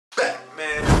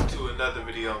another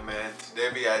video, man. Today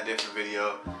we got a different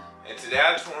video, and today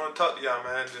I just want to talk to y'all,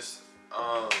 man. Just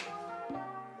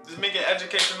make an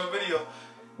educational video.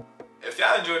 If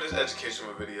y'all enjoyed this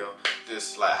educational video,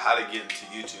 just like how to get into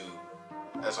YouTube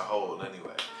as a whole,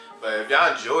 anyway. But if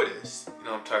y'all enjoy this, you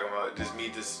know what I'm talking about, just me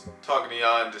just talking to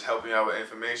y'all and just helping y'all with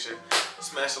information,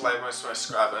 smash the like button, smash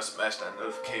subscribe, and smash that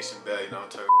notification bell. You know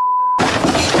what I'm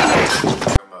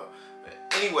talking about. But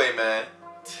anyway, man,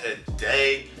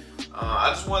 today I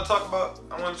just want to talk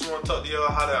to y'all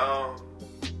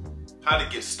how to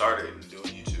get started in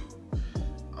doing YouTube,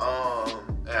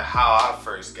 and how I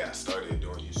first got started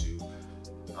doing YouTube.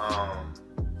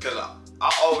 Cause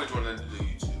I always wanted to do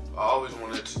YouTube. I always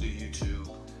wanted to do YouTube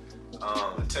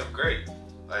in 10th grade,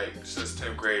 like since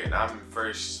 10th grade, and I'm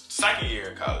in second year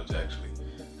in college actually,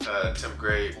 10th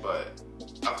grade. But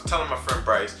I was telling my friend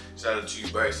Bryce, shout out to you,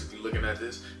 Bryce, if you're looking at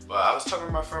this. But I was talking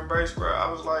to my friend Bryce, bro.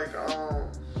 I was like,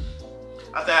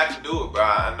 I think I can do it, bro.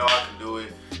 I know I can do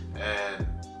it, and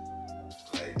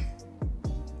like,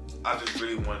 I just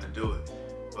really wanted to do it,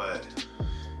 but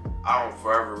for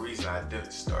whatever reason, I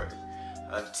didn't start it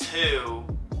until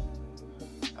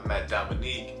I met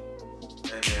Dominique,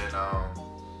 and then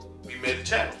we made a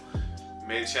channel.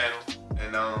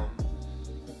 And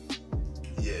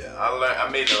yeah, I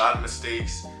made a lot of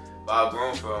mistakes, but I've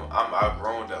grown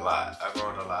a lot.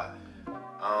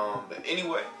 But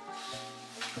anyway,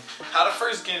 how to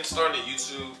first get started in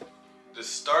YouTube. To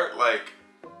start, like,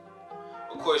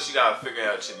 of course you gotta figure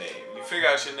out your name. You figure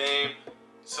out your name,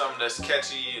 something that's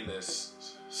catchy and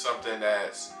that's something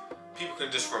that's people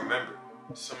can just remember.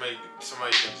 Somebody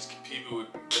can people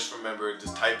just remember,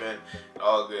 just type in,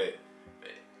 all good.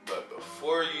 But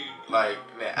before you, like,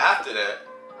 and then after that,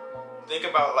 think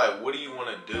about, like, what do you want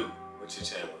to do with your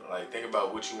channel? Like, think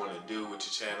about what you want to do with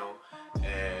your channel,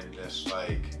 and that's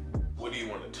like, what do you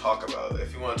want to talk about?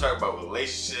 If you want to talk about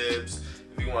relationships,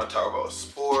 if you want to talk about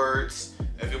sports,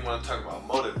 if you want to talk about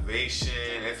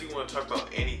motivation, if you want to talk about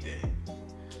anything,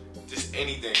 just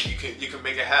anything, you can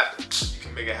make it happen. You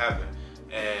can make it happen,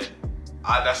 and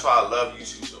that's why I love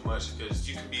YouTube so much, because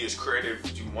you can be as creative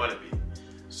as you want to be.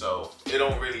 So it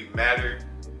don't really matter.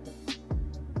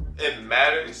 It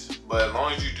matters, but as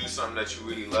long as you do something that you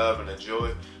really love and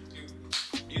enjoy,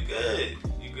 you good.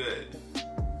 You good.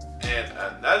 And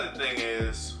another thing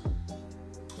is,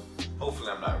 hopefully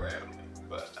I'm not rambling,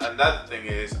 but another thing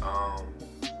is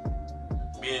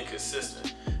being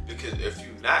consistent. Because if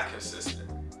you're not consistent,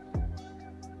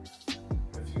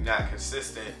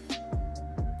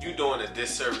 you're doing a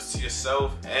disservice to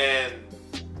yourself and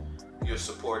your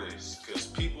supporters. Because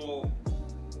people,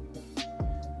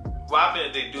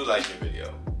 they do like your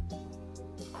video.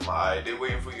 Alright, they're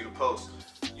waiting for you to post.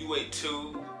 You wait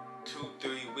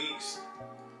 2-3 weeks,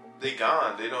 they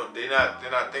gone. They're not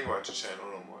thinking about your channel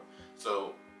no more.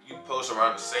 So you post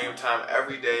around the same time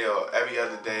every day or every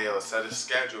other day, or set a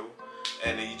schedule,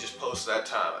 and then you just post that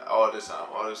time, all the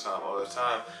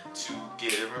time to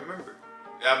get it remembered.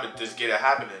 I mean, just get it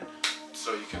happening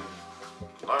so you can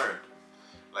learn.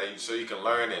 Like, so you can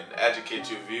learn and educate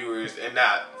your viewers and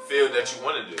not feel that you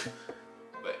want to do.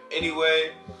 But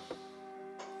anyway,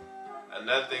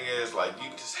 another thing is, like, you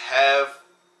just have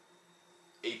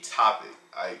a topic.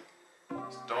 Like,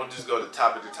 don't just go to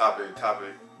topic.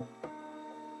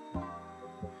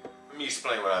 Let me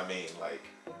explain what I mean. Like,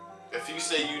 if you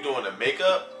say you're doing the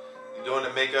makeup,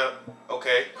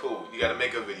 okay, cool, you got a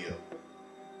makeup video.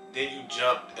 Then you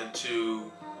jumped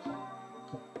into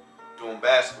doing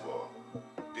basketball.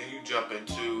 Then you jump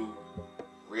into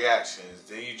reactions.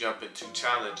 Then you jump into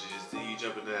challenges. Then you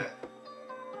jump into that.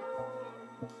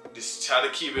 Just try to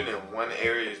keep it in one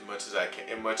area as much as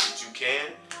you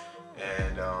can,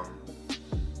 and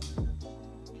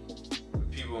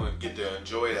people will get to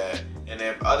enjoy that. And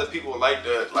if other people like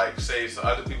to,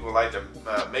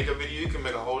 make a video, you can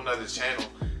make a whole nother channel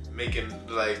making,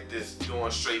 like, this,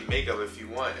 doing straight makeup if you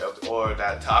want, or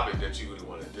that topic that you really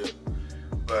want to do.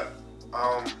 But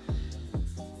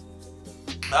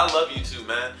I love YouTube,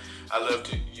 man. I love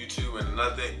YouTube. And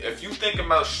another thing, if you think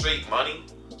about straight money,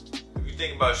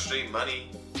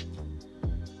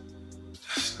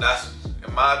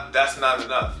 that's not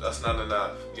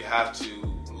enough. You have to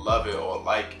love it or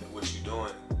like what you're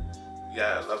doing. You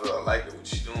gotta love it or like it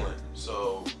what you're doing.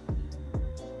 So,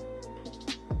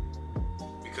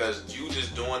 because you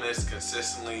just doing this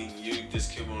consistently, you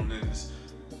just keep on this,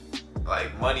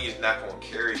 like, money is not gonna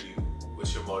carry you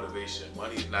with your motivation.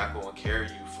 Money is not gonna carry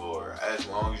you for as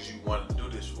long as you want to do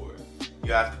this for it.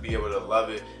 You have to be able to love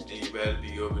it, and you better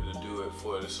be able to do it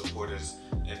for the supporters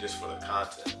and just for the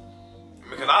content.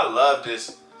 Because I love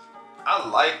this. I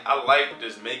like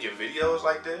just making videos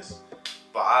like this,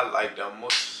 but I like the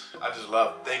most. I just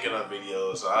love thinking of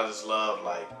videos. So I just love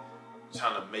like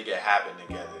trying to make it happen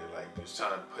together. Like just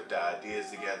trying to put the ideas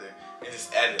together and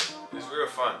just edit. It's real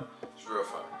fun. It's real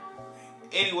fun.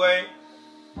 Anyway,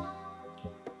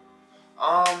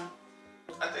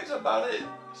 I think that's about it.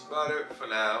 That's about it for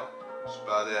now. That's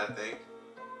about it, I think.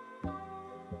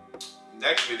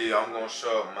 Next video, I'm gonna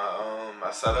show up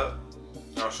my setup.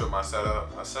 I'm gonna show my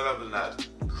setup. My setup is not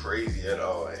crazy at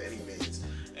all at any means,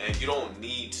 and you don't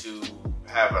need to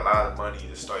have a lot of money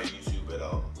to start YouTube at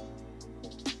all.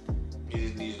 You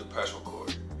just need to press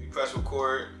record. You press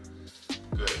record,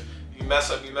 good. You mess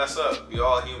up, you mess up. We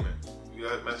all human. You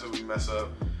mess up, we mess up.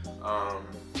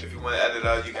 If you want to edit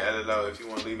out, you can edit out. If you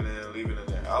want to leave it in, leave it in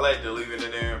there. I like to leave it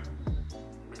in there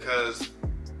because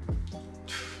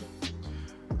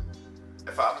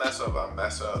if I mess up, I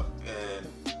mess up, and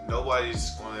nobody's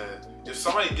gonna. If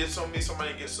somebody gets on me,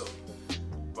 somebody gets on me.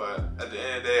 But at the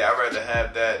end of the day, I'd rather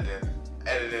have that than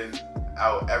editing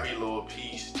out every little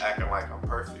piece, acting like I'm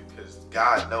perfect. Because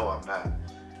God know I'm not,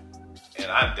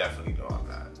 and I definitely know I'm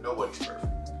not. Nobody's perfect.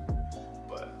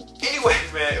 But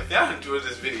anyways, man, if y'all enjoyed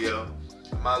this video,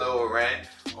 my little rant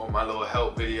or my little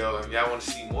help video, and y'all want to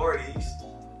see more of these,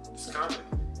 just comment.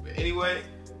 But anyway,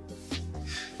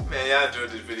 man, y'all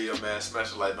enjoyed this video, man.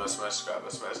 Smash the like button, smash subscribe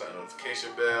button, smash that notification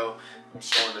bell. I'm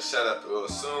showing the setup real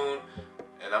soon,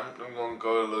 and I'm gonna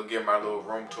go get my little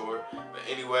room tour. But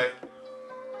anyway,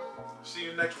 see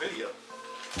you in the next video.